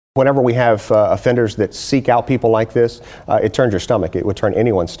Whenever we have offenders that seek out people like this, it turns your stomach. It would turn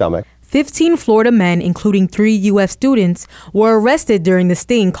anyone's stomach. 15 Florida men, including 3 U.S. students, were arrested during the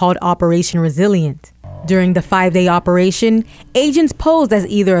sting called Operation Resilient. During the 5-day operation, agents posed as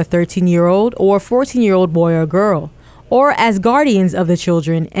either a 13-year-old or 14-year-old boy or girl, or as guardians of the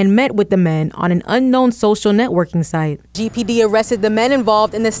children, and met with the men on an unknown social networking site. GPD arrested the men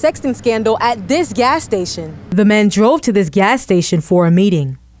involved in the sexting scandal at this gas station. The men drove to this gas station for a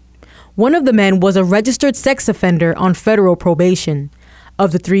meeting. One of the men was a registered sex offender on federal probation.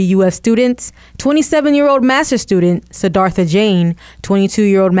 Of the 3 U.S. students, 27-year-old master's student Siddhartha Jain,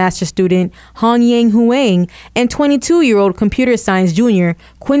 22-year-old master's student Han Yang Huang, and 22-year-old computer science junior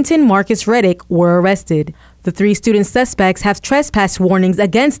Quinton Marcus Reddick were arrested. The 3 student suspects have trespass warnings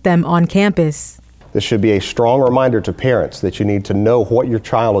against them on campus. This should be a strong reminder to parents that you need to know what your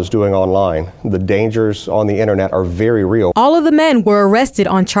child is doing online. The dangers on the internet are very real. All of the men were arrested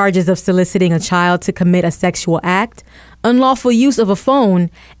on charges of soliciting a child to commit a sexual act, unlawful use of a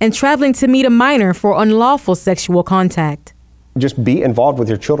phone, and traveling to meet a minor for unlawful sexual contact. Just be involved with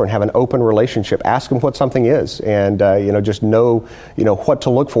your children, have an open relationship, ask them what something is, and just know what to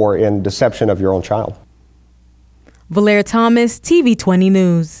look for in deception of your own child. VoleerThomas, TV 20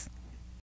 News.